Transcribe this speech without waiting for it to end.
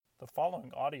The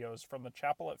following audio is from the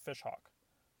Chapel at Fishhawk.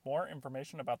 More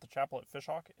information about the Chapel at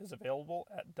Fishhawk is available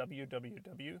at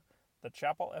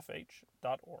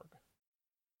www.TheChapelFH.org.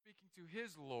 Speaking to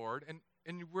his Lord,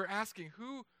 and we're asking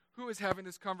who is having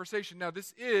this conversation. Now,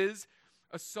 this is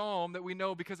a psalm that we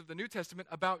know because of the New Testament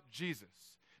about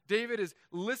Jesus. David is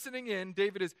listening in.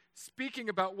 David is speaking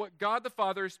about what God the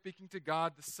Father is speaking to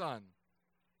God the Son.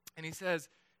 And he says,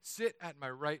 "Sit at my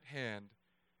right hand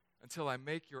until I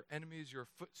make your enemies your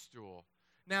footstool."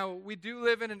 Now, we do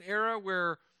live in an era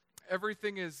where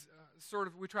everything is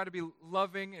we try to be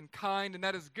loving and kind, and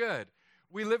that is good.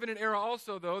 We live in an era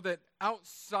also, though, that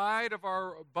outside of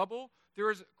our bubble,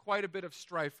 there is quite a bit of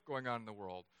strife going on in the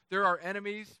world. There are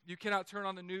enemies. You cannot turn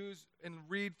on the news and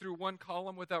read through one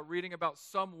column without reading about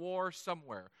some war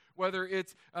somewhere. Whether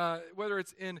it's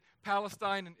in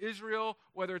Palestine and Israel,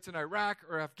 whether it's in Iraq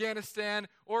or Afghanistan,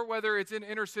 or whether it's in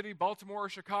inner city Baltimore or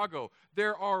Chicago,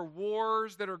 there are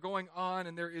wars that are going on,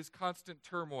 and there is constant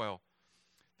turmoil.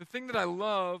 The thing that I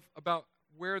love about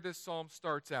where this psalm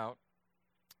starts out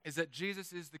is that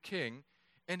Jesus is the king,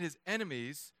 and his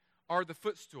enemies are the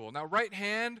footstool. Now, right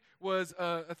hand was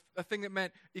a thing that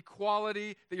meant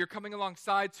equality, that you're coming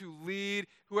alongside to lead.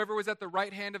 Whoever was at the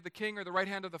right hand of the king or the right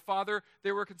hand of the Father,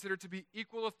 they were considered to be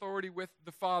equal authority with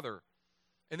the Father.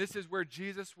 And this is where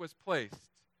Jesus was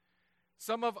placed.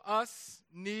 Some of us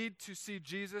need to see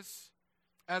Jesus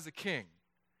as a king.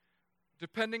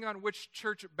 Depending on which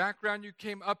church background you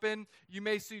came up in, you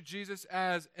may see Jesus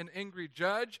as an angry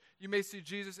judge. You may see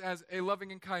Jesus as a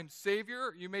loving and kind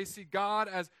Savior. You may see God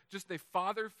as just a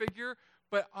father figure.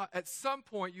 But at some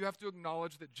point, you have to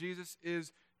acknowledge that Jesus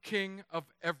is King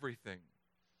of everything.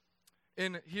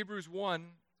 In Hebrews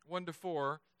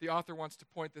 1:1-4, the author wants to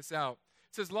point this out.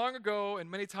 It says, "Long ago, and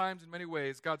many times in many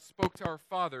ways, God spoke to our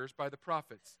fathers by the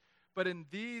prophets. But in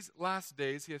these last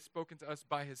days, he has spoken to us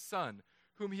by his Son,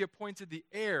 whom he appointed the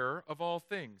heir of all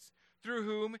things, through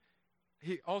whom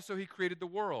he created the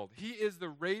world. He is the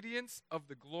radiance of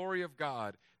the glory of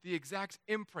God, the exact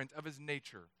imprint of his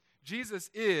nature." Jesus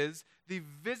is the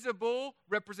visible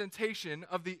representation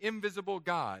of the invisible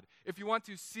God. If you want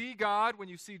to see God, when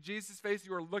you see Jesus' face,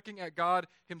 you are looking at God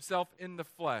himself in the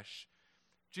flesh.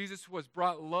 Jesus was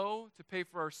brought low to pay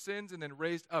for our sins and then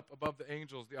raised up above the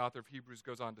angels, the author of Hebrews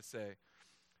goes on to say.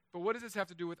 But what does this have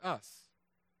to do with us?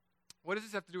 What does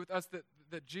this have to do with us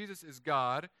that Jesus is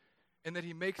God and that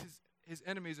he makes his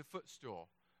enemies a footstool?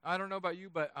 I don't know about you,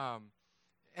 but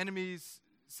enemies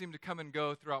seem to come and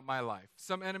go throughout my life.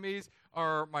 Some enemies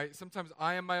are sometimes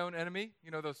I am my own enemy. You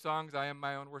know those songs, "I am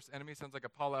my own worst enemy"? Sounds like a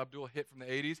Paula Abdul hit from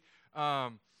the 80s.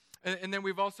 And then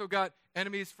we've also got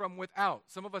enemies from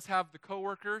without. Some of us have the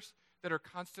coworkers that are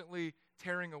constantly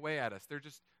tearing away at us. They're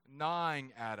just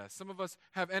gnawing at us. Some of us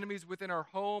have enemies within our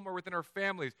home or within our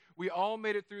families. We all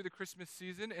made it through the Christmas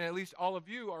season, and at least all of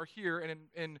you are here and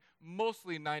in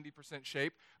mostly 90%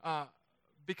 shape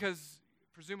because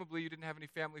presumably you didn't have any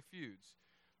family feuds.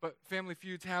 But family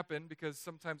feuds happen because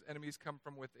sometimes enemies come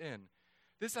from within.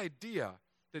 This idea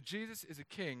that Jesus is a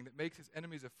king that makes his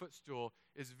enemies a footstool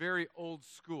is very old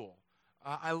school.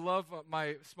 I love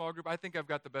my small group. I think I've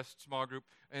got the best small group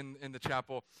in the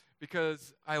chapel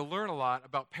because I learn a lot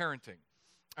about parenting.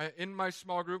 In my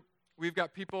small group, we've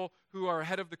got people who are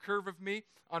ahead of the curve of me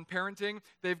on parenting.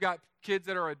 They've got kids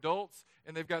that are adults,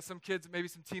 and they've got some kids, maybe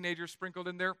some teenagers sprinkled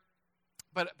in there.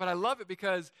 But I love it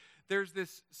because there's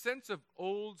this sense of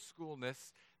old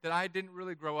schoolness that I didn't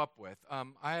really grow up with.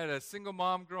 I had a single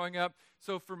mom growing up,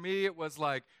 so for me it was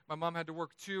like my mom had to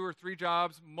work 2 or 3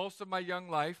 jobs most of my young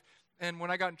life. And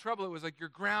when I got in trouble, it was like, "You're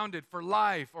grounded for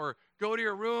life," or "Go to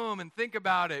your room and think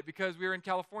about it," because we were in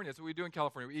California. That's what we do in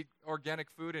California. We eat organic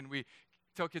food, and we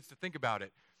tell kids to think about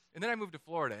it. And then I moved to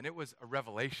Florida, and it was a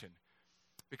revelation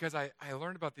because I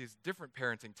learned about these different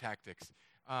parenting tactics.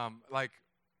 Like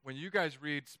when you guys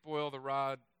read "Spoil the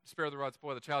rod, spare the rod,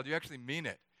 spoil the child," you actually mean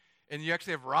it. And you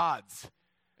actually have rods.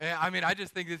 And I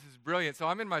just think this is brilliant. So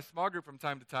I'm in my small group from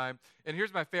time to time, and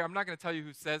here's my favorite. I'm not going to tell you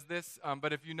who says this,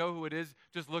 but if you know who it is,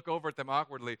 just look over at them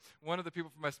awkwardly. One of the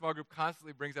people from my small group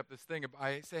constantly brings up this thing.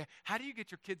 I say, "How do you get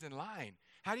your kids in line?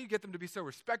 How do you get them to be so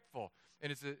respectful?"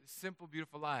 And it's a simple,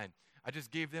 beautiful line. "I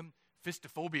just gave them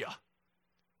fistophobia."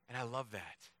 And I love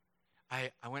that.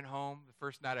 I went home the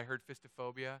first night I heard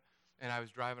fistophobia, and I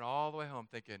was driving all the way home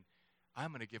thinking,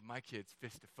 I'm going to give my kids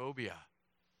fistophobia.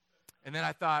 And then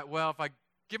I thought, well, if I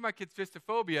give my kids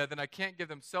fistophobia, then I can't give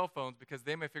them cell phones because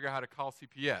they may figure out how to call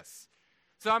CPS.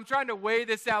 So I'm trying to weigh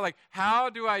this out, like,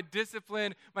 how do I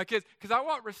discipline my kids? Because I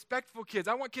want respectful kids.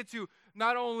 I want kids who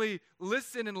not only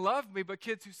listen and love me, but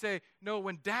kids who say, no,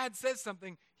 when Dad says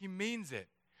something, he means it.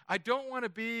 I don't want to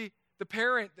be the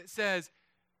parent that says,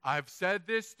 I've said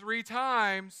this 3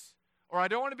 times. Or I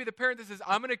don't want to be the parent that says,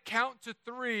 I'm going to count to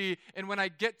 3, and when I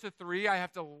get to 3, I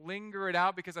have to linger it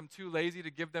out because I'm too lazy to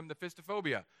give them the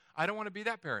fistophobia. I don't want to be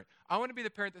that parent. I want to be the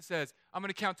parent that says, I'm going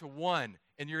to count to 1,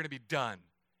 and you're going to be done.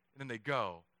 And then they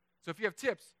go. So if you have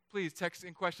tips, please text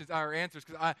in questions or answers,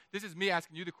 because this is me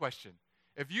asking you the question.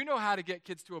 If you know how to get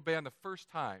kids to obey on the first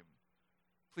time,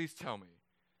 please tell me.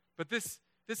 But this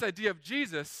idea of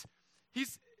Jesus,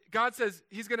 God says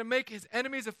he's going to make his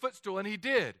enemies a footstool, and he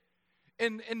did.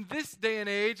 In this day and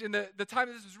age, in the time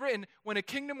that this was written, when a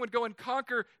kingdom would go and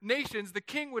conquer nations, the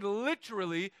king would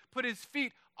literally put his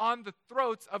feet on the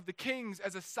throats of the kings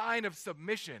as a sign of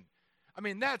submission. I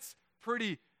mean, that's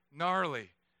pretty gnarly.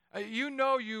 You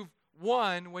know you've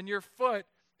won when your foot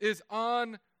is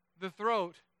on the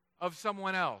throat of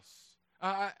someone else.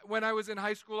 When I was in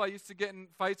high school, I used to get in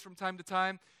fights from time to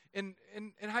time. In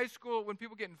high school, when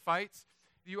people get in fights,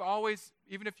 you always,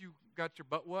 even if you got your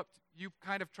butt whooped, you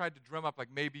kind of tried to drum up like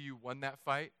maybe you won that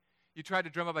fight. You tried to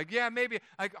drum up like, yeah, maybe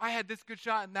I had this good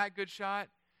shot and that good shot.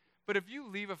 But if you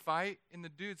leave a fight and the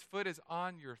dude's foot is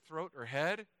on your throat or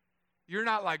head, you're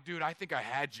not like, dude, I think I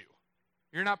had you.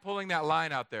 You're not pulling that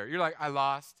line out there. You're like, I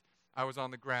lost. I was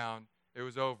on the ground. It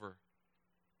was over.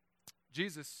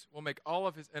 Jesus will make all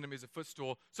of his enemies a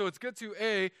footstool. So it's good to,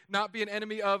 A, not be an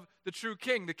enemy of the true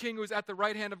king, the king who is at the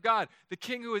right hand of God, the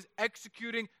king who is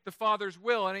executing the Father's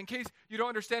will. And in case you don't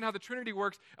understand how the Trinity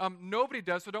works, nobody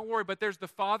does, so don't worry. But there's the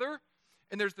Father,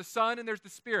 and there's the Son, and there's the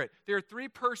Spirit. There are 3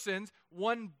 persons,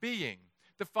 one being.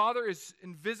 The Father is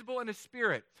invisible in his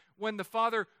spirit. When the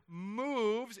Father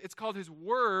moves, it's called his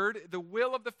word. The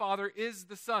will of the Father is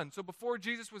the Son. So before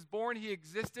Jesus was born, he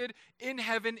existed in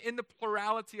heaven in the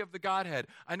plurality of the Godhead.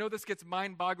 I know this gets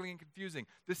mind-boggling and confusing.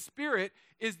 The Spirit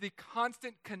is the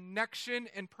constant connection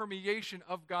and permeation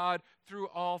of God through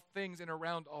all things and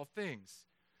around all things.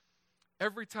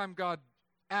 Every time God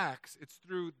acts, it's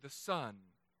through the Son.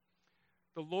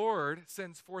 The Lord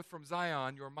sends forth from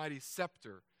Zion your mighty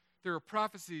scepter. There are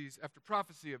prophecies after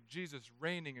prophecy of Jesus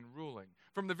reigning and ruling.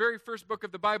 From the very first book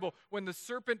of the Bible, when the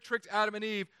serpent tricked Adam and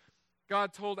Eve,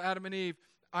 God told Adam and Eve,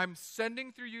 I'm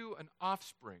sending through you an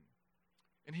offspring,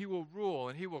 and he will rule,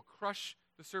 and he will crush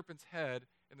the serpent's head,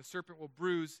 and the serpent will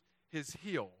bruise his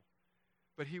heel.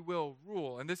 But he will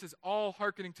rule. And this is all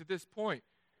hearkening to this point,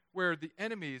 where the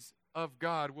enemies of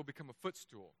God will become a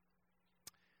footstool.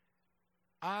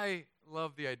 I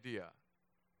love the idea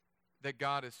that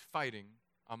God is fighting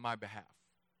on my behalf.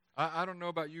 I don't know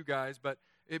about you guys, but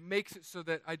it makes it so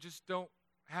that I just don't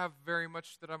have very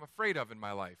much that I'm afraid of in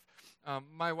my life.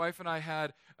 My wife and I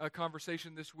had a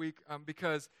conversation this week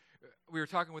because we were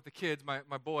talking with the kids,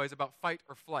 my boys, about fight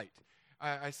or flight.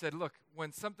 I said, look,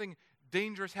 when something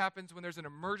dangerous happens, when there's an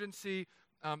emergency,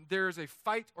 there is a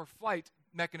fight or flight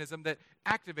mechanism that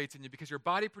activates in you because your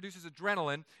body produces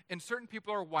adrenaline, and certain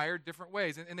people are wired different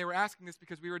ways. And they were asking this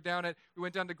because we went down to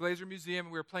Glazer Museum,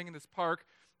 and we were playing in this park,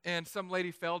 and some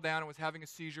lady fell down and was having a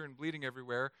seizure and bleeding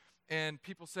everywhere. And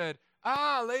people said,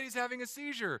 lady's having a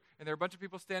seizure. And there were a bunch of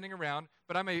people standing around,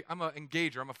 but I'm an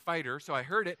engager, I'm a fighter, so I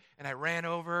heard it, and I ran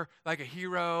over like a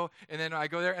hero, and then I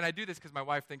go there, and I do this because my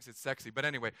wife thinks it's sexy, but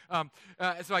anyway.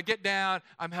 So I get down,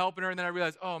 I'm helping her, and then I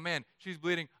realize, oh man, she's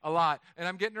bleeding a lot, and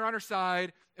I'm getting her on her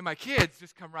side, and my kids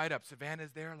just come right up.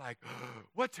 Savannah's there like,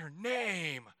 what's her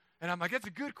name? And I'm like, that's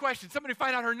a good question. Somebody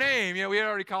find out her name. We had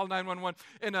already called 911.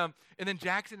 And then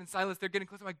Jackson and Silas, they're getting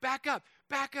close. I'm like, back up.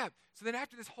 So then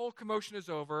after this whole commotion is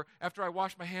over, after I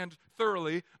wash my hands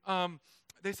thoroughly,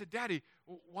 they said, Daddy,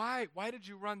 why did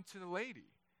you run to the lady?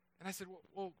 And I said,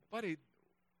 well, buddy,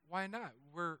 why not?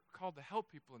 We're called to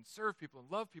help people and serve people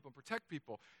and love people and protect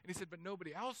people. And he said, but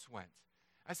nobody else went.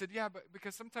 I said, yeah, but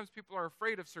because sometimes people are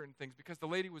afraid of certain things because the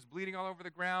lady was bleeding all over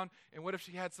the ground, and what if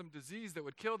she had some disease that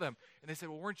would kill them? And they said,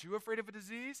 well, weren't you afraid of a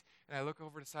disease? And I look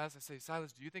over to Silas, I say,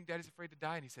 Silas, do you think Daddy's afraid to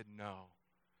die? And he said, no,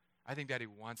 I think Daddy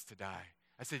wants to die.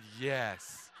 I said,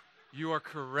 yes, you are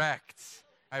correct.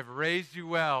 I've raised you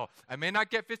well. I may not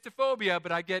get fistophobia,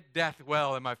 but I get death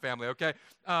well in my family, okay?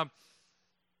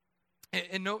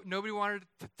 Nobody wanted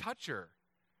to touch her.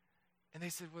 And they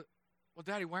said, well,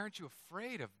 Daddy, why aren't you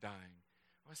afraid of dying?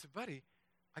 I said, buddy,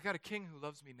 I got a king who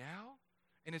loves me now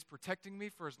and is protecting me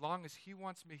for as long as he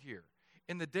wants me here.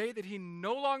 In the day that he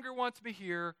no longer wants me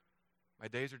here, my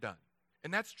days are done.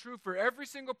 And that's true for every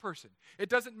single person. It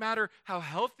doesn't matter how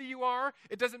healthy you are.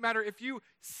 It doesn't matter if you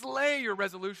slay your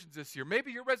resolutions this year.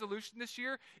 Maybe your resolution this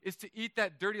year is to eat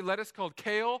that dirty lettuce called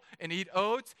kale and eat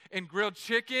oats and grilled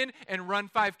chicken and run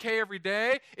 5K every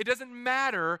day. It doesn't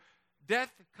matter.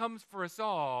 Death comes for us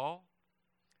all.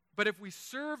 But if we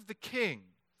serve the king,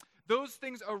 those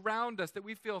things around us that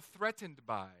we feel threatened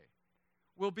by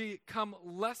will become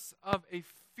less of a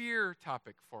fear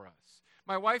topic for us.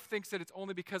 My wife thinks that it's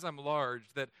only because I'm large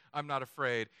that I'm not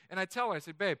afraid. And I tell her, I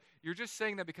said, babe, you're just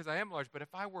saying that because I am large, but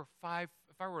if I were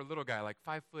a little guy, like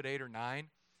 5'8" or 9,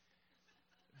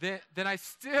 then I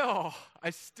still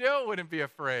wouldn't be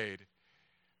afraid.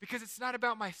 Because it's not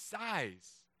about my size.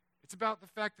 It's about the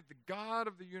fact that the God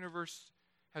of the universe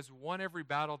has won every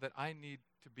battle that I need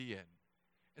to be in.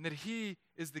 And that he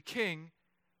is the king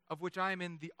of which I am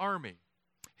in the army.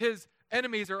 His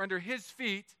enemies are under his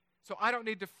feet, so I don't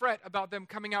need to fret about them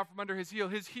coming out from under his heel.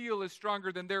 His heel is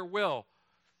stronger than their will.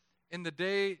 And the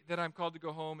day that I'm called to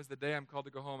go home is the day I'm called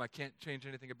to go home. I can't change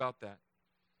anything about that.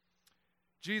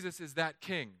 Jesus is that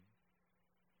king.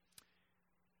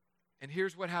 And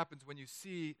here's what happens when you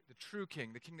see the true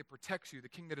king, the king that protects you, the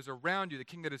king that is around you, the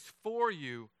king that is for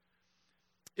you.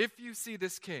 If you see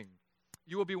this king,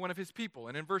 you will be one of his people.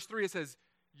 And in verse 3 it says,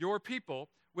 your people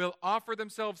will offer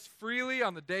themselves freely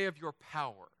on the day of your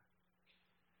power.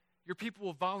 Your people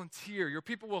will volunteer. Your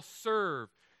people will serve.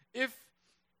 If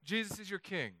Jesus is your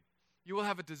king, you will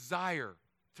have a desire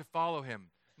to follow him.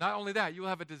 Not only that, you will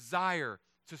have a desire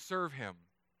to serve him.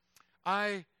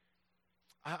 I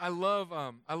love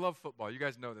football. You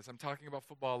guys know this. I'm talking about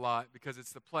football a lot because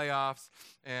it's the playoffs,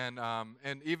 and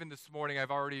even this morning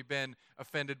I've already been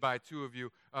offended by three of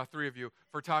you,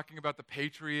 for talking about the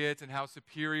Patriots and how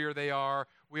superior they are.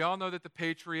 We all know that the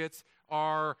Patriots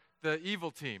are the evil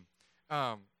team,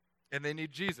 and they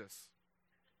need Jesus.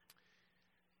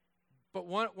 But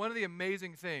one of the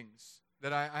amazing things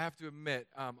that I have to admit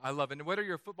I love, and whether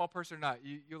you're a football person or not,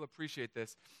 you'll appreciate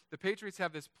this. The Patriots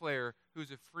have this player who's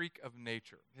a freak of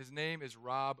nature. His name is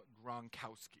Rob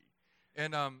Gronkowski.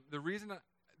 And the reason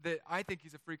that I think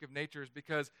he's a freak of nature is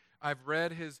because I've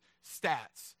read his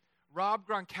stats. Rob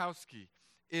Gronkowski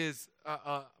is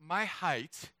my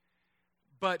height,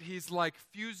 but he's like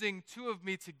fusing two of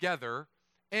me together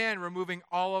and removing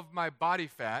all of my body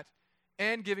fat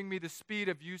and giving me the speed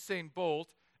of Usain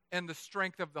Bolt and the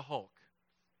strength of the Hulk.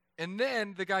 And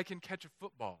then the guy can catch a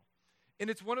football. And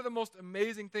it's one of the most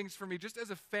amazing things for me, just as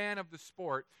a fan of the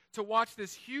sport, to watch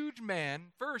this huge man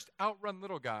first outrun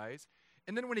little guys,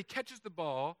 and then when he catches the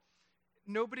ball,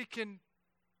 nobody can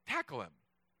tackle him.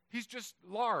 He's just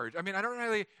large. I mean, I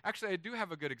do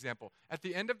have a good example. At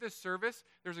the end of this service,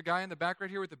 there's a guy in the back right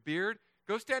here with a beard.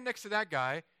 Go stand next to that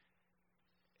guy.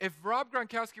 If Rob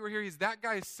Gronkowski were here, he's that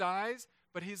guy's size,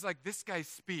 but he's like this guy's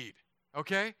speed.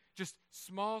 Okay? Just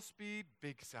small speed,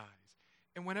 big size.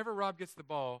 And whenever Rob gets the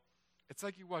ball, it's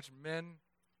like you watch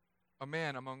a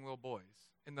man among little boys.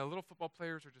 And the little football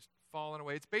players are just falling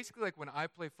away. It's basically like when I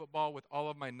play football with all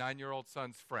of my 9-year-old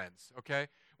son's friends, okay?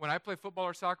 When I play football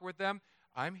or soccer with them,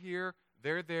 I'm here,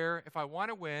 they're there. If I want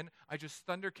to win, I just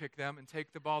thunder kick them and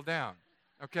take the ball down,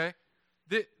 okay?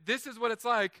 This is what it's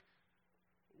like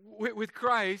with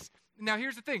Christ. Now,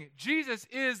 here's the thing. Jesus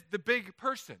is the big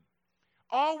person.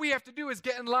 All we have to do is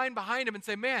get in line behind him and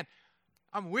say, man,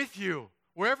 I'm with you.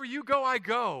 Wherever you go, I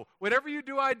go. Whatever you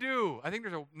do, I do. I think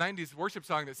there's a 90s worship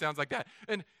song that sounds like that.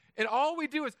 And all we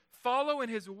do is follow in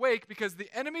his wake because the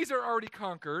enemies are already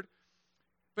conquered.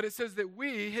 But it says that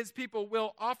we, his people,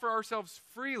 will offer ourselves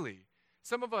freely.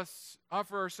 Some of us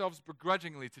offer ourselves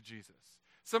begrudgingly to Jesus.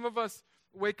 Some of us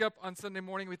wake up on Sunday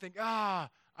morning and we think, I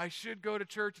should go to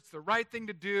church. It's the right thing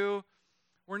to do.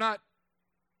 We're not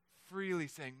freely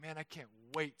saying, man, I can't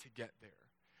wait to get there.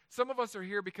 Some of us are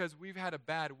here because we've had a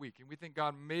bad week and we think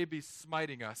God may be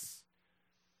smiting us.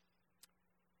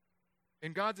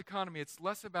 In God's economy, it's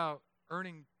less about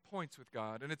earning points with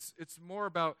God, and it's more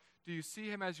about, do you see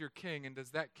him as your king, and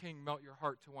does that king melt your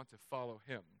heart to want to follow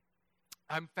him?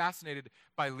 I'm fascinated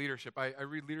by leadership. I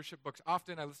read leadership books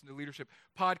often. I listen to leadership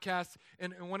podcasts.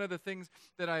 And one of the things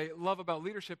that I love about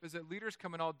leadership is that leaders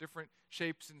come in all different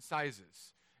shapes and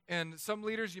sizes. And some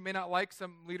leaders you may not like,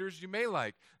 some leaders you may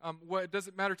like. It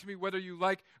doesn't matter to me whether you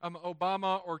like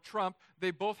Obama or Trump.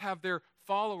 They both have their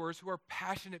followers who are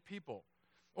passionate people.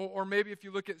 Or maybe if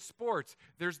you look at sports,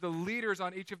 there's the leaders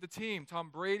on each of the team. Tom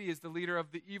Brady is the leader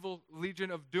of the evil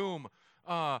Legion of Doom.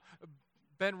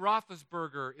 Ben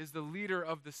Roethlisberger is the leader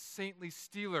of the saintly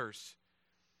Steelers.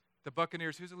 The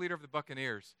Buccaneers, who's the leader of the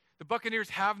Buccaneers? The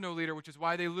Buccaneers have no leader, which is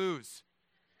why they lose.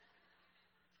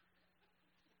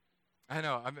 I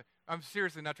know. I'm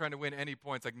seriously not trying to win any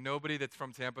points. Like, nobody that's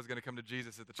from Tampa is going to come to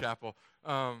Jesus at the chapel.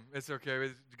 It's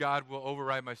okay. God will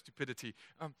override my stupidity.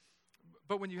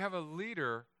 But when you have a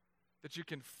leader that you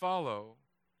can follow,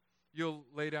 you'll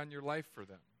lay down your life for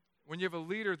them. When you have a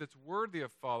leader that's worthy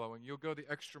of following, you'll go the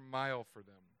extra mile for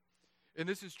them. And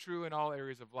this is true in all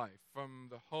areas of life, from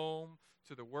the home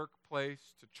to the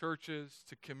workplace to churches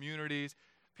to communities.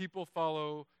 People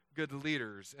follow good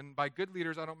leaders. And by good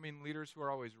leaders, I don't mean leaders who are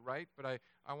always right, but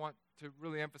I want to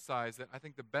really emphasize that I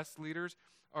think the best leaders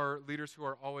are leaders who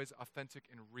are always authentic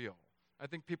and real. I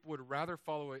think people would rather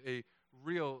follow a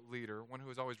real leader, one who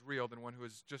is always real, than one who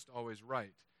is just always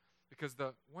right. Because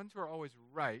the ones who are always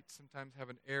right sometimes have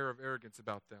an air of arrogance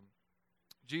about them.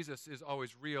 Jesus is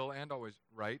always real and always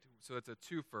right, so that's a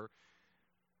twofer.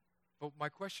 But my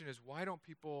question is, why don't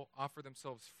people offer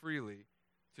themselves freely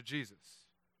to Jesus?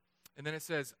 And then it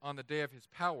says, on the day of his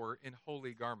power, in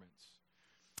holy garments.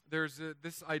 There's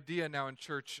this idea now in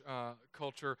church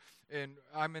culture, and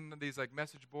I'm in these like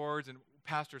message boards, and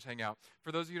pastors hang out.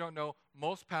 For those of you who don't know,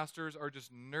 most pastors are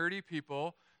just nerdy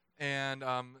people, and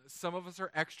some of us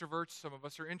are extroverts, some of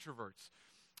us are introverts.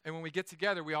 And when we get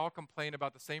together, we all complain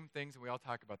about the same things, and we all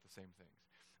talk about the same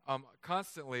things.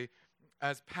 Constantly,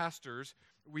 as pastors,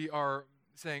 we are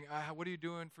saying, what are you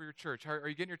doing for your church? Are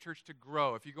you getting your church to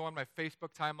grow? If you go on my Facebook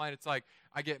timeline, it's like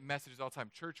I get messages all the time,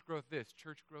 church growth this,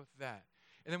 church growth that.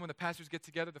 And then when the pastors get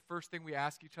together, the first thing we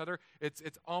ask each other, it's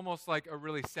almost like a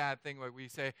really sad thing. Like we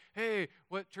say, hey,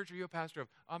 what church are you a pastor of?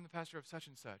 I'm the pastor of such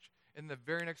and such. And the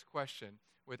very next question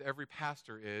with every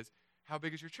pastor is, how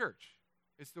big is your church?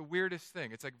 It's the weirdest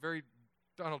thing. It's like very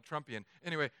Donald Trumpian.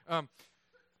 Anyway,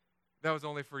 that was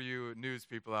only for you news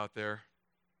people out there.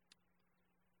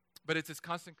 But it's this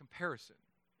constant comparison.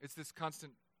 It's this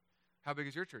constant, how big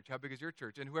is your church? How big is your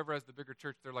church? And whoever has the bigger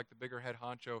church, they're like the bigger head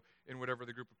honcho in whatever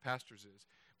the group of pastors is.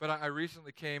 But I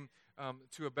recently came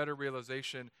to a better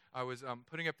realization. I was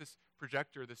putting up this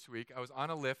projector this week. I was on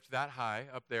a lift that high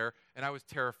up there, and I was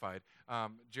terrified.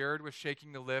 Jared was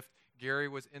shaking the lift. Gary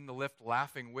was in the lift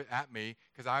laughing at me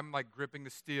because I'm like gripping the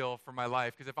steel for my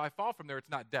life. Because if I fall from there, it's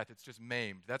not death. It's just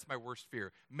maimed. That's my worst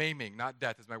fear. Maiming, not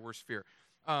death, is my worst fear.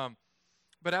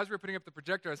 But as we were putting up the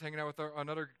projector, I was hanging out with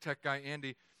another tech guy,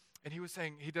 Andy, and he was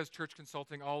saying he does church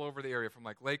consulting all over the area, from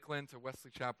like Lakeland to Wesley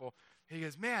Chapel. He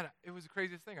goes, man, it was the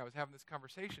craziest thing. I was having this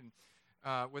conversation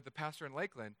with the pastor in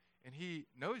Lakeland, and he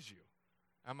knows you.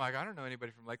 I'm like, I don't know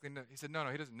anybody from Lakeland. He said, no,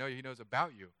 he doesn't know you. He knows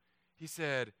about you. He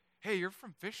said, hey, you're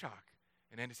from Fishhawk.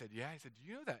 And Andy said, yeah. He said, do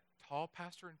you know that tall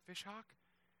pastor in Fishhawk?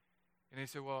 And he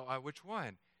said, well, which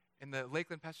one? And the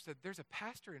Lakeland pastor said, there's a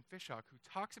pastor in Fishhawk who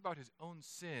talks about his own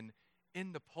sin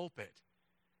in the pulpit.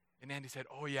 And Andy said,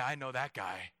 oh, yeah, I know that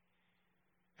guy.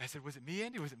 I said, was it me,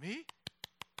 Andy? Was it me?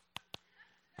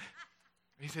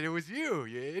 He said, it was you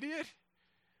idiot.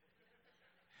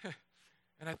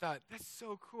 And I thought, that's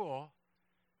so cool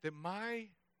that my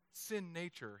sin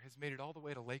nature has made it all the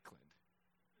way to Lakeland.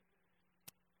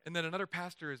 And then another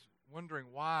pastor is wondering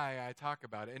why I talk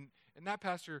about it. And that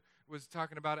pastor was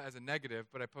talking about it as a negative,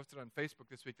 but I posted on Facebook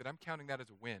this week that I'm counting that as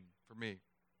a win for me.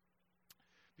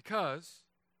 Because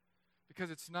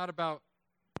it's not about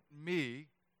me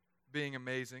being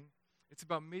amazing. It's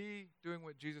about me doing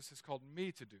what Jesus has called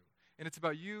me to do. And it's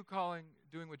about you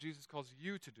doing what Jesus calls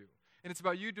you to do. And it's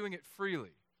about you doing it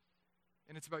freely.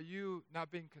 And it's about you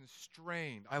not being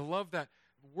constrained. I love that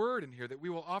word in here, that we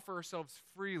will offer ourselves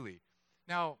freely.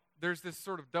 Now, there's this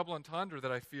sort of double entendre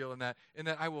that I feel in that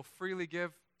I will freely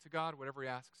give to God whatever he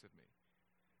asks of me.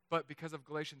 But because of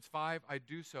Galatians 5, I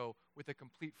do so with a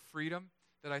complete freedom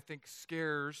that I think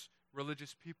scares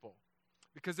religious people.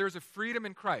 Because there's a freedom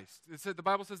in Christ. The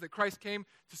Bible says that Christ came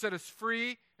to set us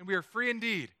free, and we are free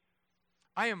indeed.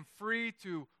 I am free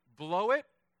to blow it,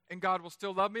 and God will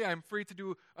still love me. I am free to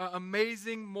do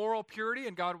amazing moral purity,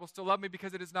 and God will still love me,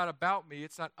 because it is not about me.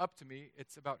 It's not up to me.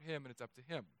 It's about him, and it's up to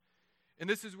him. And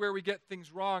this is where we get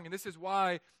things wrong, and this is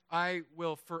why I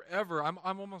will forever, I'm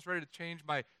almost ready to change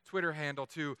my Twitter handle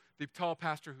to the tall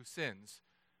pastor who sins,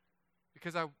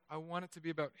 because I want it to be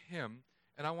about him,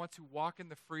 and I want to walk in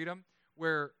the freedom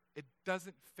where it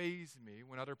doesn't faze me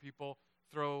when other people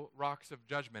throw rocks of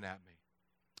judgment at me.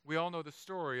 We all know the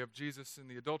story of Jesus and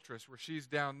the adulteress, where she's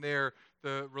down there,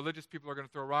 the religious people are going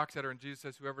to throw rocks at her, and Jesus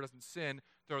says, whoever doesn't sin,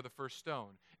 throw the first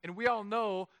stone. And we all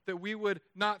know that we would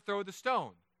not throw the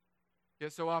stone.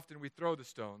 Yet so often we throw the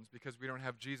stones because we don't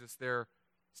have Jesus there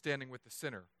standing with the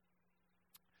sinner.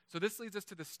 So this leads us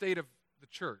to the state of the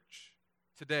church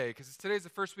today, because today's the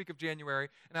first week of January,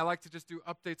 and I like to just do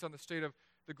updates on the state of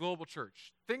the global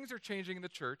church. Things are changing in the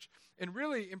church, and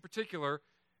really in particular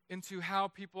into how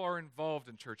people are involved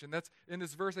in church. And that's in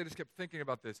this verse, I just kept thinking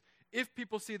about this. If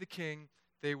people see the king,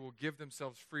 they will give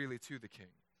themselves freely to the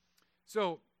king.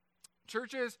 So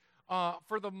churches,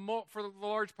 for the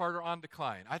large part, are on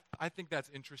decline. I think that's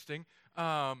interesting.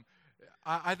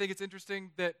 I think it's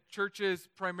interesting that churches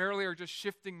primarily are just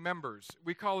shifting members.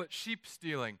 We call it sheep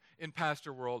stealing in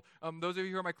pastor world. Those of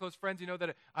you who are my close friends, you know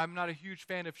that I'm not a huge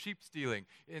fan of sheep stealing.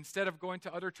 Instead of going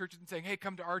to other churches and saying, hey,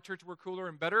 come to our church, we're cooler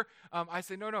and better, I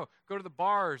say, no, go to the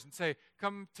bars and say,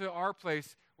 come to our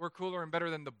place, we're cooler and better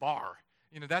than the bar.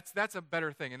 You know, that's a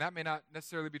better thing, and that may not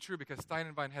necessarily be true because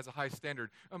Stein & Vine has a high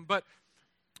standard.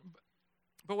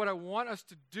 But what I want us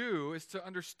to do is to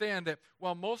understand that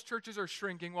while most churches are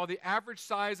shrinking, while the average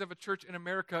size of a church in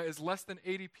America is less than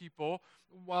 80 people,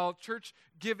 while church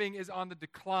giving is on the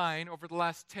decline over the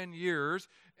last 10 years,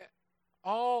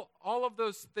 all of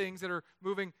those things that are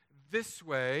moving this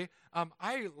way,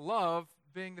 I love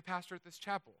being the pastor at this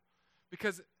chapel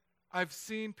because I've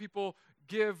seen people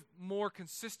give more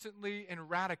consistently and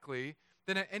radically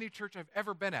than at any church I've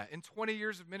ever been at in 20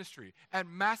 years of ministry. At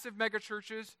massive mega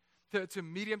churches, to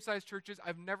medium-sized churches,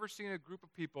 I've never seen a group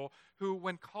of people who,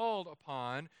 when called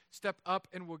upon, step up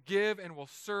and will give and will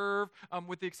serve.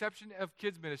 With the exception of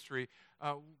kids ministry,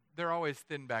 they're always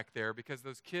thin back there because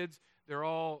those kids, they're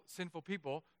all sinful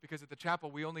people because at the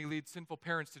chapel we only lead sinful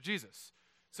parents to Jesus.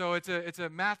 So it's a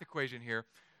math equation here.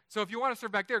 So if you want to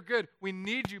serve back there, good. We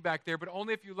need you back there, but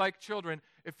only if you like children.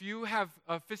 If you have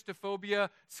fistophobia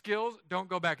skills, don't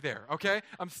go back there, okay?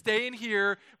 I'm staying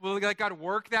here. We'll let God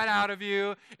work that out of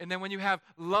you. And then when you have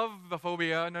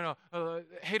love-phobia,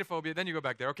 hate-phobia, then you go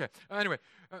back there. Okay. Anyway,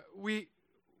 we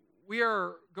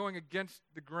are going against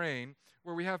the grain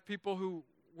where we have people who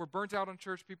were burnt out on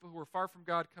church, people who were far from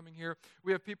God coming here.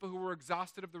 We have people who were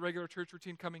exhausted of the regular church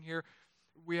routine coming here.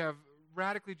 We have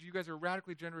you guys are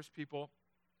radically generous people.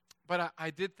 But I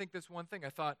did think this one thing. I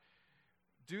thought,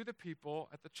 do the people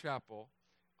at the chapel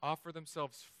offer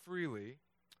themselves freely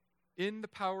in the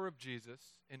power of Jesus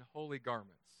in holy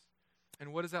garments?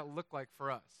 And what does that look like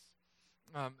for us?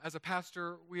 As a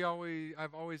pastor,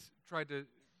 I've always tried to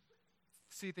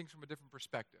see things from a different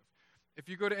perspective. If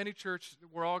you go to any church,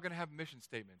 we're all going to have mission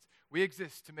statements. We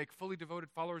exist to make fully devoted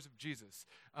followers of Jesus.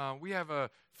 We have a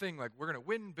thing like we're going to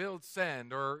win, build,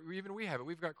 send, or even we have it.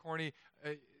 We've got corny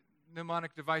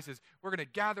mnemonic devices. We're going to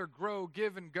gather, grow,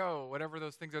 give, and go, whatever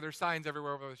those things are. There's signs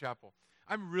everywhere over the chapel.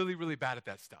 I'm really, really bad at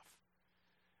that stuff.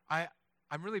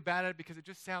 I'm really bad at it because it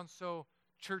just sounds so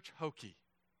church hokey.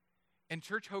 And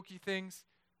church hokey things,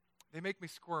 they make me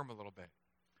squirm a little bit.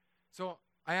 So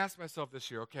I asked myself this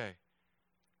year, okay,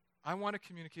 I want to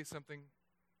communicate something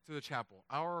to the chapel,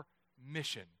 our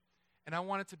mission. And I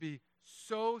want it to be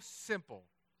so simple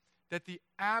that the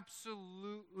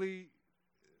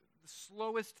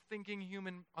slowest thinking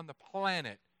human on the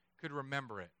planet could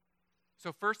remember it.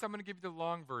 So first, I'm going to give you the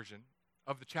long version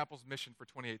of the chapel's mission for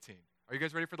 2018. Are you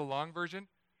guys ready for the long version?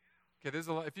 Okay,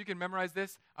 if you can memorize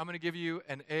this, I'm going to give you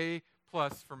an A+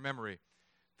 for memory.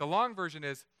 The long version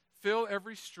is, fill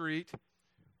every street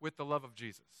with the love of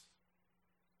Jesus.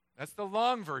 That's the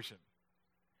long version.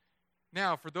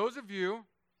 Now, for those of you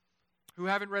who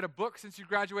haven't read a book since you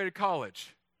graduated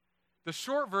college, the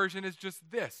short version is just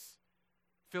this.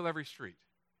 Fill every street.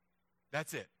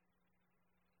 That's it.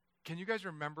 Can you guys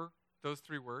remember those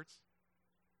 3 words?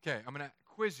 Okay, I'm going to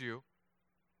quiz you.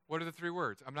 What are the 3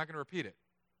 words? I'm not going to repeat it.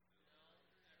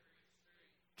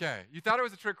 Okay, you thought it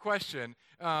was a trick question,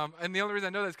 and the only reason I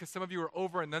know that is because some of you were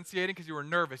over-enunciating because you were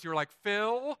nervous. You were like,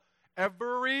 fill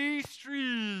every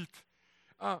street.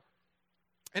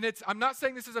 And I'm not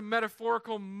saying this is a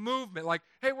metaphorical movement, like,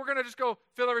 hey, we're going to just go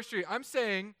fill every street. I'm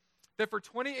saying that for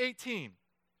 2018,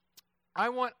 I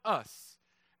want us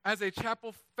as a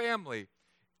chapel family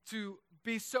to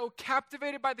be so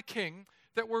captivated by the King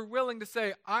that we're willing to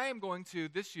say, I am going to,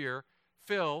 this year,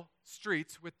 fill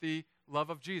streets with the love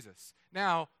of Jesus.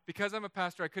 Now, because I'm a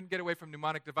pastor, I couldn't get away from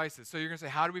mnemonic devices. So you're going to say,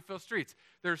 how do we fill streets?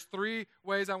 There's 3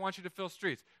 ways I want you to fill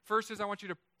streets. First is I want you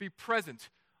to be present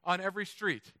on every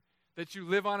street that you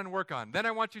live on and work on. Then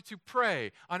I want you to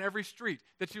pray on every street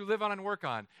that you live on and work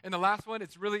on. And the last one,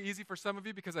 it's really easy for some of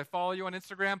you because I follow you on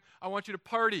Instagram. I want you to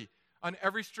party on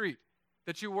every street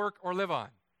that you work or live on,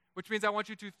 which means I want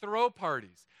you to throw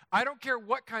parties. I don't care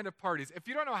what kind of parties. If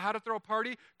you don't know how to throw a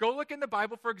party, go look in the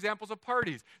Bible for examples of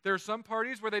parties. There are some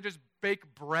parties where they just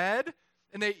bake bread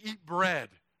and they eat bread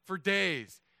for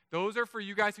days. Those are for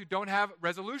you guys who don't have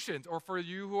resolutions or for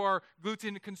you who are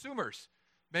gluten consumers.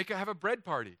 Have a bread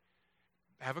party.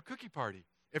 Have a cookie party.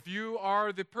 If you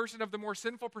are the person of the more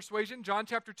sinful persuasion, John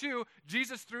chapter 2,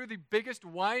 Jesus threw the biggest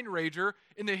wine rager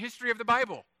in the history of the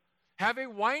Bible. Have a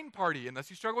wine party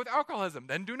unless you struggle with alcoholism.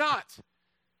 Then do not.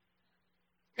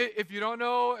 If you don't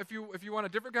know, if you want a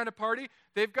different kind of party,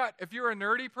 they've got, if you're a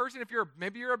nerdy person,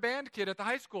 maybe you're a band kid at the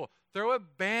high school, throw a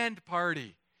band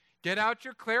party. Get out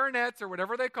your clarinets or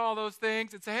whatever they call those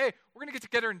things and say, hey, we're going to get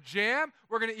together and jam.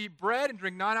 We're going to eat bread and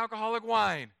drink non-alcoholic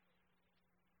wine.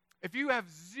 If you have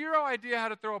zero idea how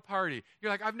to throw a party, you're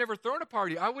like, I've never thrown a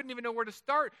party. I wouldn't even know where to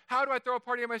start. How do I throw a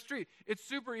party on my street? It's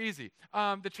super easy.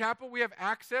 The chapel, we have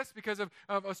access because of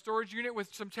a storage unit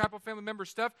with some chapel family member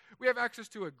stuff. We have access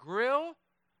to a grill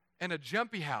and a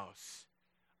jumpy house.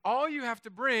 All you have to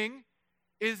bring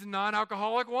is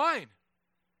non-alcoholic wine.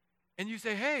 And you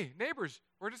say, hey, neighbors,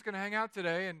 we're just going to hang out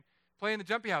today and play in the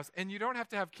jumpy house. And you don't have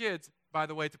to have kids, by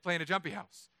the way, to play in a jumpy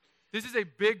house. This is a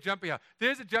big jumpy house.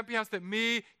 There's a jumpy house that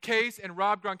me, Case, and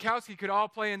Rob Gronkowski could all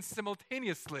play in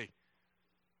simultaneously.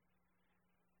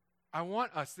 I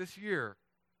want us this year,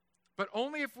 but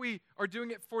only if we are doing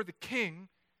it for the King,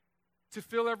 to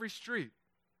fill every street.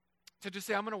 To just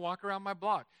say, I'm going to walk around my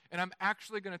block, and I'm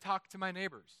actually going to talk to my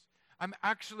neighbors. I'm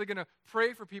actually going to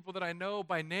pray for people that I know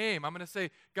by name. I'm going to say,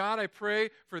 God, I pray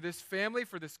for this family,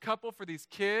 for this couple, for these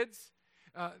kids.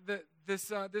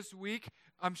 This week,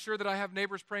 I'm sure that I have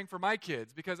neighbors praying for my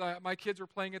kids because my kids were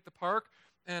playing at the park,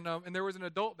 and there was an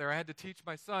adult there. I had to teach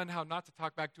my son how not to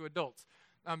talk back to adults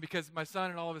because my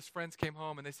son and all of his friends came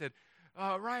home, and they said,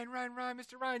 Ryan,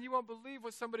 Mr. Ryan, you won't believe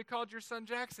what somebody called your son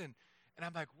Jackson. And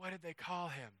I'm like, what did they call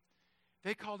him?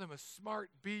 They called him a smart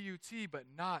B-U-T, but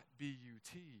not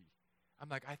B-U-T. I'm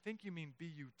like, I think you mean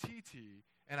B-U-T-T,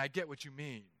 and I get what you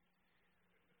mean.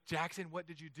 Jackson, what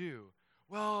did you do?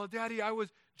 Well, Daddy, I was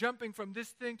jumping from this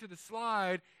thing to the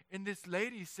slide, and this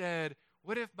lady said,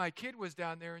 what if my kid was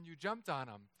down there and you jumped on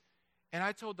him? And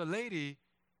I told the lady,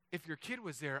 if your kid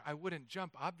was there, I wouldn't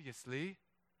jump, obviously.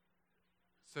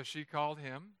 So she called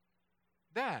him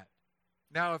that.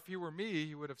 Now, if he were me,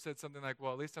 he would have said something like,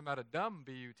 well, at least I'm not a dumb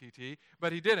B-U-T-T,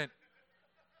 but he didn't.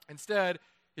 Instead,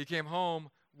 he came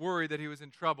home worried that he was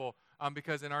in trouble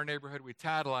because in our neighborhood, we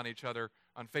tattle on each other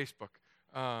on Facebook.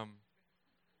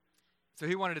 So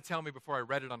he wanted to tell me before I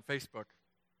read it on Facebook.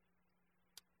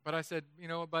 But I said, you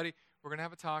know what, buddy, we're going to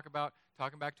have a talk about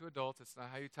talking back to adults. It's not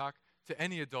how you talk to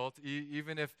any adult,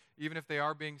 even if they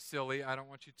are being silly. I don't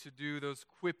want you to do those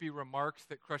quippy remarks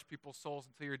that crush people's souls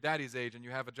until you're daddy's age and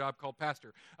you have a job called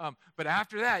pastor. But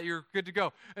after that, you're good to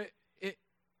go.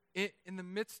 In the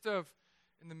midst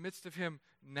of him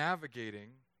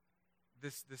navigating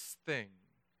this thing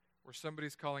where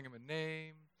somebody's calling him a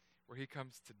name, where he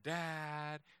comes to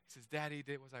Dad, he says, Daddy,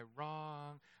 was I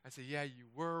wrong? I say, yeah, you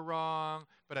were wrong,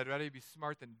 but I'd rather you be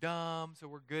smart than dumb, so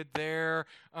we're good there.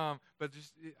 But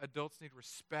just adults need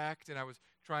respect, and I was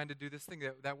trying to do this thing.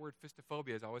 That word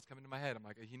fistophobia is always coming to my head. I'm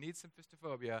like, he needs some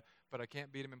fistophobia, but I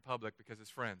can't beat him in public because his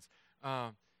friends.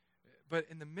 But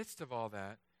in the midst of all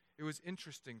that, it was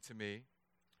interesting to me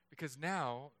because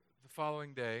now, the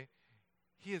following day,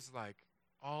 he is like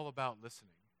all about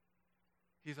listening.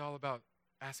 He's all about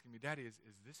asking me, Daddy, is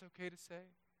this okay to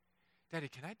say? Daddy,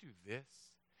 can I do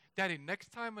this? Daddy,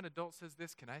 next time an adult says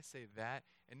this, can I say that?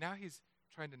 And now he's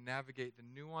trying to navigate the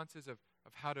nuances of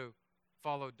how to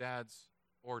follow Dad's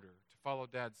order, to follow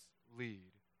Dad's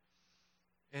lead.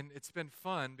 And it's been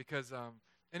fun because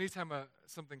anytime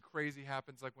something crazy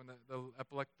happens, like when the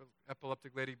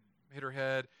epileptic lady hit her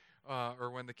head, or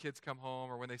when the kids come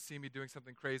home, or when they see me doing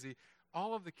something crazy,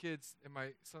 all of the kids in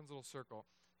my son's little circle,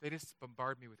 they just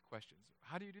bombard me with questions.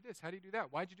 How do you do this? How do you do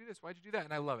that? Why'd you do this? Why'd you do that?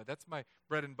 And I love it. That's my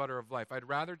bread and butter of life. I'd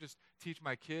rather just teach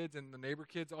my kids and the neighbor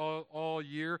kids all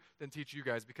year than teach you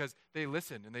guys because they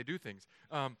listen and they do things.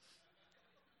 Don't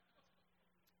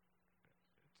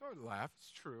laugh.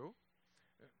 It's true.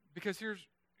 Because here's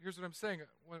what I'm saying.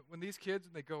 When these kids,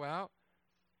 when they go out,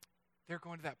 they're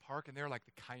going to that park and they're like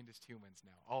the kindest humans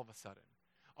now, all of a sudden.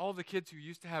 All of the kids who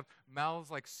used to have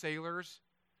mouths like sailors,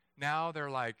 now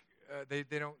they're like, they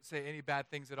don't say any bad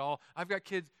things at all. I've got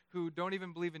kids who don't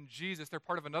even believe in Jesus. They're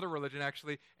part of another religion,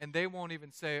 actually, and they won't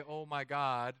even say, oh, my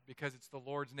God, because it's the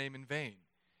Lord's name in vain.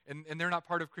 And they're not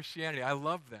part of Christianity. I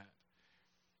love that.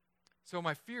 So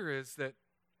my fear is that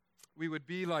we would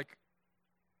be like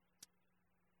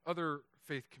other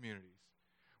faith communities,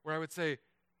 where I would say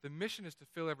the mission is to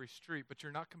fill every street, but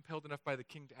you're not compelled enough by the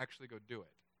King to actually go do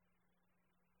it.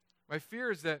 My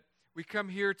fear is that we come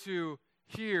here to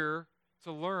hear,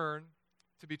 to learn,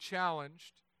 to be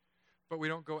challenged, but we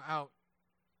don't go out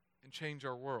and change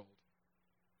our world.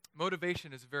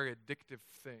 Motivation is a very addictive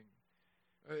thing.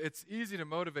 It's easy to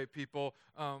motivate people.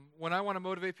 When I want to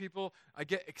motivate people, I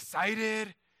get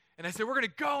excited, and I say, we're going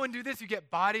to go and do this. You get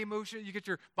body motion, you get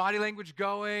your body language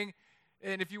going.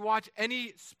 And if you watch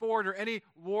any sport or any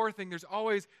war thing, there's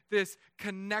always this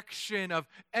connection of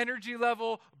energy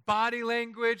level, body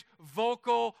language,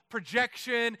 vocal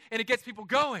projection, and it gets people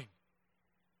going.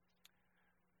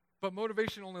 But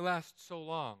motivation only lasts so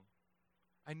long.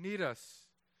 I need us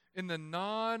in the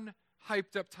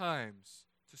non-hyped up times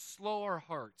to slow our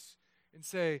hearts and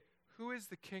say, who is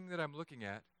the king that I'm looking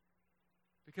at?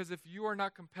 Because if you are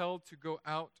not compelled to go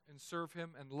out and serve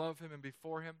him and love him and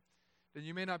before him, then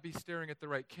you may not be staring at the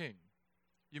right king.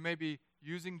 You may be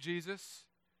using Jesus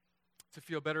to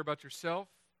feel better about yourself.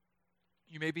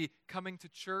 You may be coming to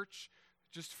church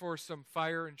just for some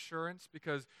fire insurance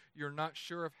because you're not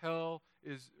sure if hell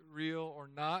is real or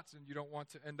not and you don't want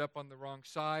to end up on the wrong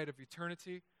side of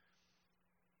eternity.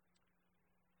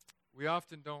 We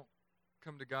often don't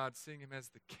come to God seeing him as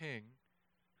the king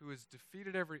who has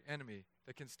defeated every enemy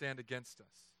that can stand against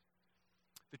us.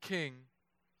 The king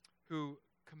who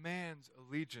commands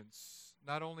allegiance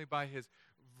not only by his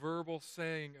verbal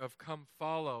saying of come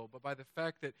follow, but by the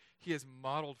fact that he has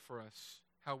modeled for us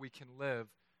how we can live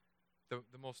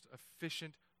the most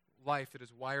efficient life that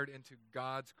is wired into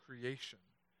God's creation.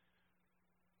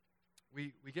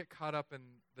 We get caught up in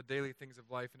the daily things of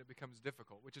life and it becomes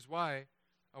difficult, which is why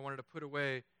I wanted to put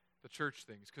away the church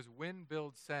things, because win,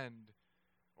 build, send,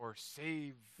 or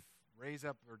save, raise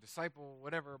up, or disciple,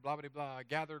 whatever, blah, blah, blah,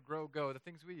 gather, grow, go, the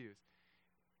things we use,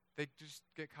 they just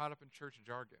get caught up in church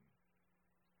jargon.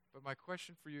 But my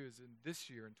question for you is, in this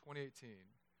year, in 2018,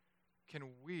 can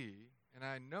we, and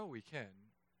I know we can,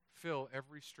 fill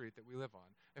every street that we live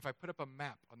on? If I put up a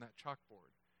map on that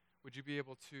chalkboard, would you be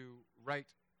able to write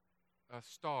a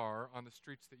star on the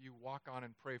streets that you walk on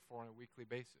and pray for on a weekly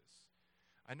basis?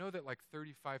 I know that like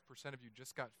 35% of you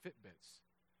just got Fitbits.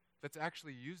 Let's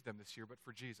actually use them this year, but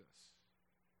for Jesus.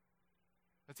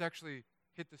 Let's actually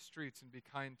hit the streets and be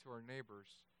kind to our neighbors.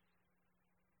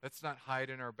 Let's not hide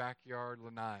in our backyard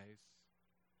lanais.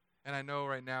 And I know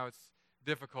right now it's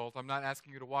difficult. I'm not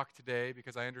asking you to walk today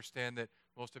because I understand that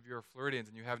most of you are Floridians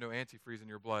and you have no antifreeze in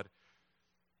your blood.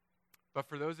 But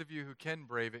for those of you who can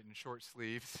brave it in short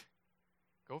sleeves,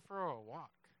 go for a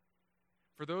walk.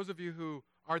 For those of you who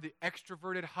are the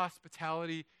extroverted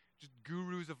hospitality just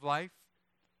gurus of life,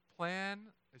 plan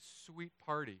a sweet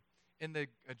party. And the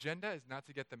agenda is not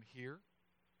to get them here.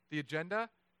 The agenda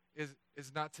is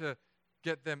not to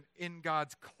get them in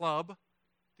God's club.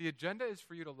 The agenda is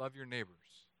for you to love your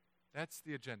neighbors. That's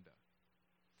the agenda.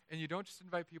 And you don't just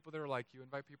invite people that are like you,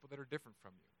 invite people that are different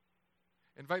from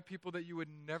you. Invite people that you would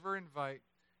never invite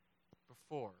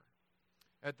before.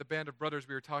 At the Band of Brothers,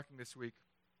 we were talking this week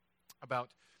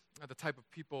about the type of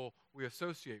people we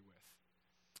associate with.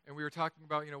 And we were talking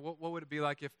about, what would it be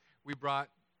like if we brought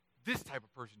this type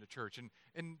of person to church? And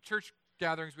in church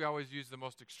gatherings, we always use the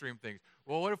most extreme things.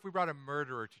 Well, what if we brought a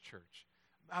murderer to church?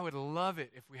 I would love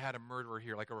it if we had a murderer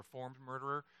here, like a reformed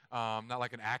murderer, not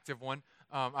like an active one.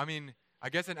 I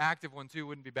guess an active one, too,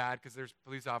 wouldn't be bad because there's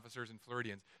police officers and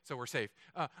Floridians, so we're safe.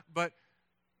 But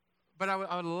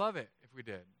I would love it if we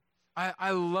did.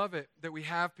 I love it that we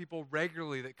have people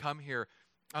regularly that come here.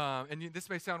 This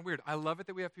may sound weird. I love it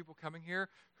that we have people coming here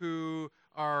who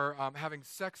are having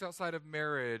sex outside of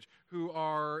marriage, who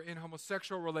are in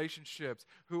homosexual relationships,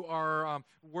 who are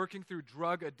working through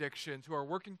drug addictions, who are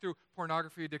working through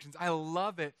pornography addictions. I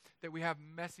love it that we have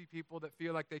messy people that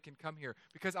feel like they can come here.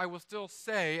 Because I will still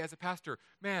say, as a pastor,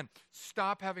 man,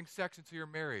 stop having sex until you're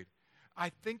married. I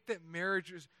think that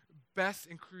marriage is best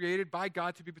and created by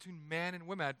God to be between man and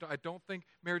women. I don't think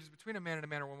marriage is between a man and a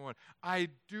man or a woman. I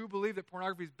do believe that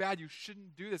pornography is bad. You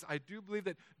shouldn't do this. I do believe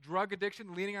that drug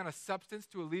addiction, leaning on a substance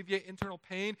to alleviate internal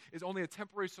pain, is only a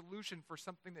temporary solution for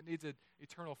something that needs an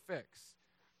eternal fix.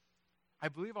 I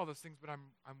believe all those things, but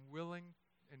I'm willing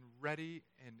and ready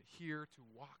and here to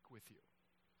walk with you.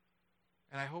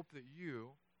 And I hope that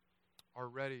you are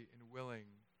ready and willing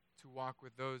to walk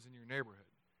with those in your neighborhood,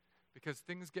 because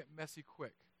things get messy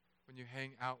quick when you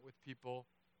hang out with people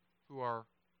who are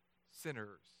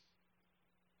sinners.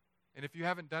 And if you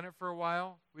haven't done it for a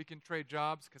while, we can trade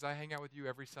jobs, because I hang out with you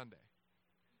every Sunday.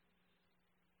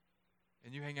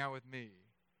 And you hang out with me.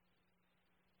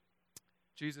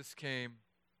 Jesus came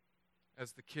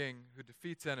as the king who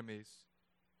defeats enemies,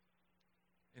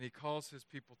 and he calls his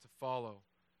people to follow,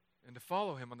 and to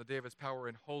follow him on the day of his power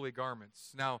in holy garments.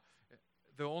 Now,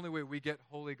 the only way we get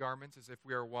holy garments is if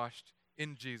we are washed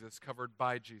in Jesus, covered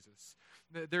by Jesus.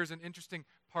 There's an interesting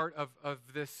part of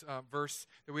this verse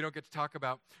that we don't get to talk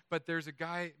about, but there's a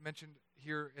guy mentioned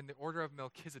here in the order of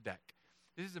Melchizedek.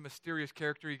 This is a mysterious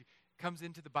character. He comes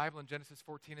into the Bible in Genesis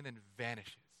 14 and then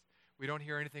vanishes. We don't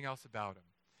hear anything else about him.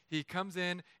 He comes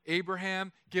in,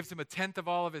 Abraham gives him a tenth of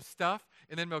all of his stuff,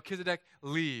 and then Melchizedek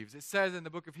leaves. It says in the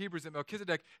book of Hebrews that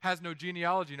Melchizedek has no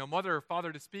genealogy, no mother or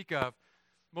father to speak of.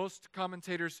 Most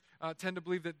commentators tend to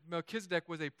believe that Melchizedek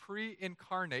was a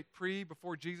pre-incarnate,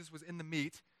 before Jesus was in the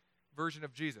meat, version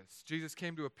of Jesus. Jesus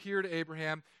came to appear to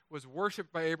Abraham, was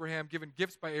worshipped by Abraham, given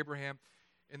gifts by Abraham,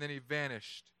 and then he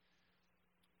vanished.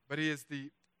 But he is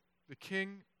the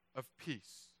King of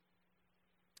peace.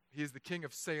 He is the King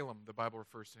of Salem, the Bible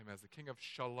refers to him as the King of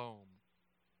Shalom.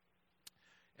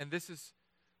 And this is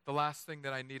the last thing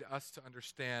that I need us to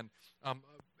understand.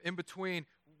 In between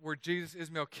where Jesus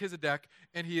is Melchizedek,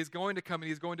 and he is going to come and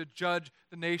he's going to judge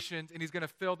the nations, and he's going to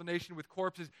fill the nation with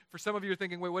corpses. For some of you are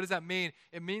thinking, wait, what does that mean?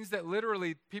 It means that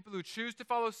literally people who choose to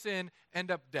follow sin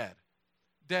end up dead.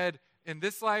 Dead in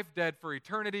this life, dead for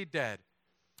eternity, dead.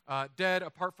 Dead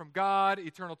apart from God,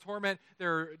 eternal torment.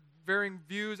 There are varying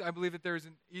views. I believe that there is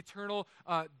an eternal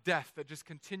death that just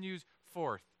continues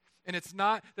forth. And it's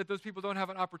not that those people don't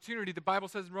have an opportunity. The Bible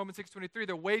says in Romans 6:23,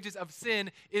 the wages of sin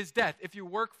is death. If you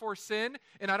work for sin,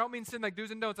 and I don't mean sin like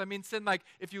do's and don'ts, I mean sin like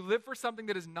if you live for something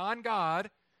that is non-God,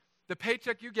 the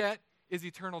paycheck you get is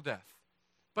eternal death.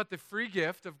 But the free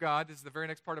gift of God, this is the very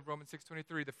next part of Romans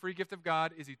 6:23, the free gift of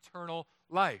God is eternal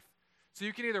life. So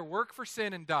you can either work for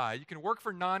sin and die, you can work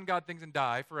for non-God things and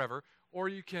die forever, or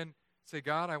you can say,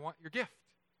 God, I want your gift.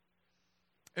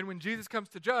 And when Jesus comes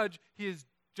to judge, he is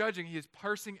judging, he is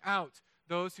parsing out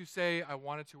those who say, I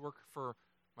wanted to work for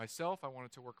myself, I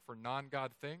wanted to work for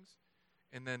non-God things,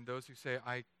 and then those who say,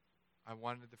 I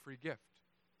wanted the free gift.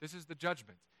 This is the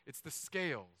judgment. It's the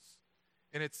scales.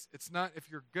 And it's not if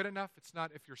you're good enough, it's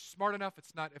not if you're smart enough,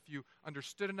 it's not if you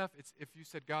understood enough, it's if you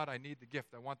said, God, I need the gift,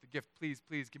 I want the gift, please,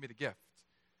 please give me the gift.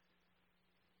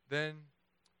 Then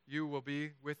you will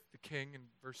be with the king in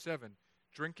verse 7,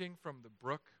 drinking from the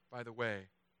brook by the way.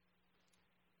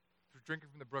 Drinking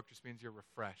from the brook just means you're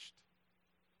refreshed.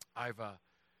 I've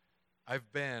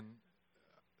been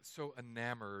so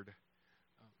enamored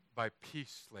by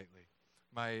peace lately.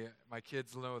 My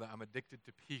kids know that I'm addicted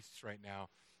to peace right now.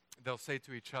 They'll say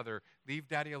to each other, leave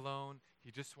Daddy alone. He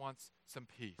just wants some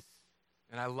peace.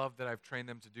 And I love that I've trained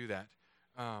them to do that.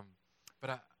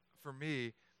 For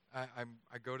me, I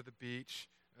go to the beach.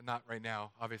 Not right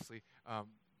now, obviously.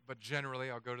 But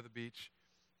generally, I'll go to the beach.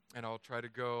 And I'll try to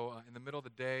go in the middle of the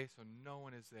day so no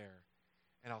one is there.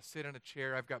 And I'll sit in a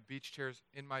chair. I've got beach chairs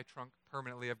in my trunk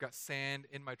permanently. I've got sand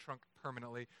in my trunk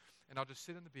permanently. And I'll just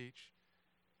sit on the beach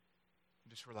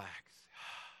and just relax.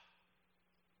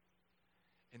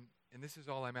 And this is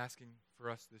all I'm asking for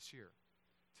us this year.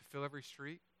 To fill every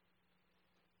street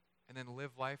and then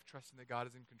live life trusting that God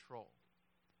is in control.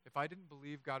 If I didn't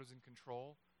believe God was in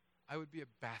control, I would be a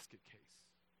basket case.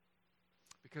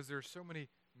 Because there are so many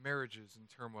marriages in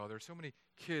turmoil. There are so many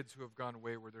kids who have gone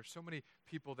wayward. There are so many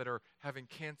people that are having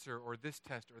cancer or this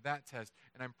test or that test,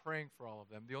 and I'm praying for all of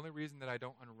them. The only reason that I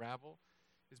don't unravel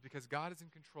is because God is in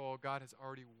control. God has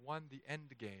already won the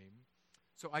end game,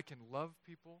 so I can love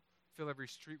people, fill every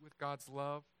street with God's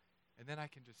love, and then I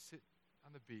can just sit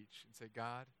on the beach and say,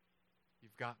 God,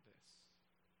 you've got this.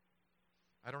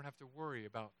 I don't have to worry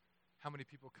about how many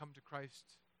people come to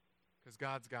Christ because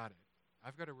God's got it.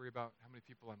 I've got to worry about how many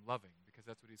people I'm loving because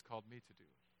that's what he's called me to do.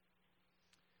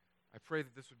 I pray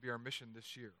that this would be our mission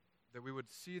this year, that we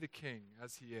would see the King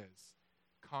as he is,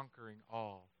 conquering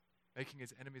all, making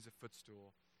his enemies a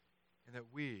footstool, and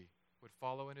that we would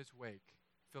follow in his wake,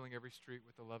 filling every street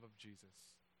with the love of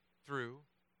Jesus through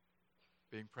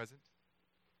being present,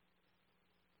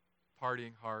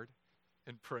 partying hard,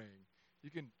 and praying. You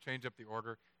can change up the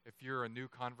order. If you're a new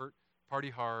convert,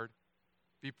 party hard,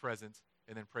 be present,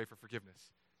 and then pray for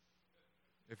forgiveness.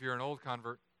 If you're an old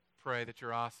convert, pray that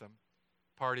you're awesome.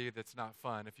 Party that's not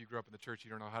fun. If you grew up in the church,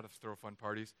 you don't know how to throw fun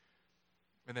parties.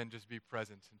 And then just be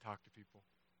present and talk to people.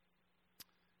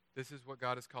 This is what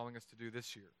God is calling us to do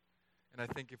this year. And I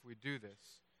think if we do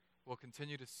this, we'll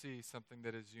continue to see something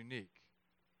that is unique.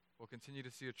 We'll continue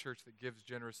to see a church that gives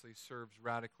generously, serves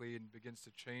radically, and begins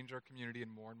to change our community in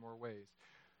more and more ways.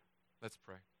 Let's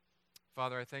pray.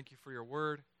 Father, I thank you for your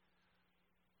word.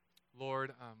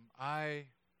 Lord, I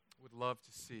would love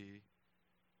to see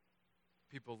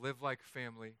people live like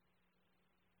family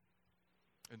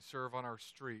and serve on our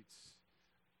streets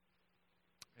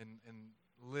and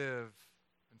live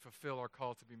and fulfill our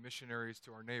call to be missionaries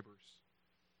to our neighbors.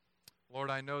 Lord,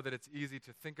 I know that it's easy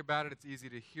to think about it. It's easy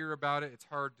to hear about it. It's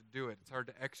hard to do it. It's hard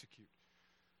to execute.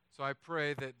 So I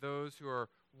pray that those who are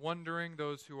wondering,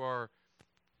 those who are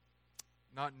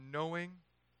not knowing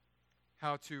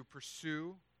how to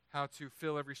pursue, how to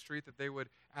fill every street, that they would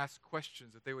ask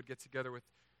questions, that they would get together with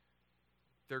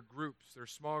their groups, their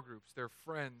small groups, their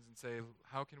friends, and say,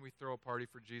 how can we throw a party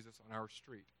for Jesus on our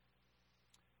street?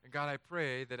 And God, I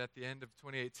pray that at the end of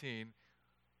 2018,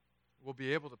 we'll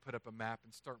be able to put up a map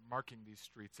and start marking these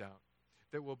streets out.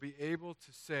 That we'll be able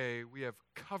to say, we have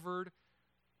covered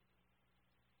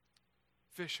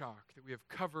Fishhawk, that we have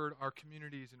covered our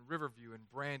communities in Riverview and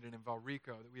Brandon and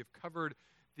Valrico, that we have covered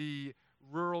the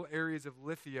rural areas of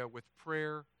Lithia with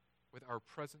prayer, with our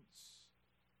presence,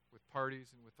 with parties,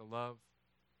 and with the love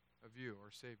of you,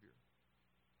 our Savior.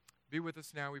 Be with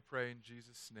us now, we pray, in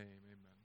Jesus' name. Amen.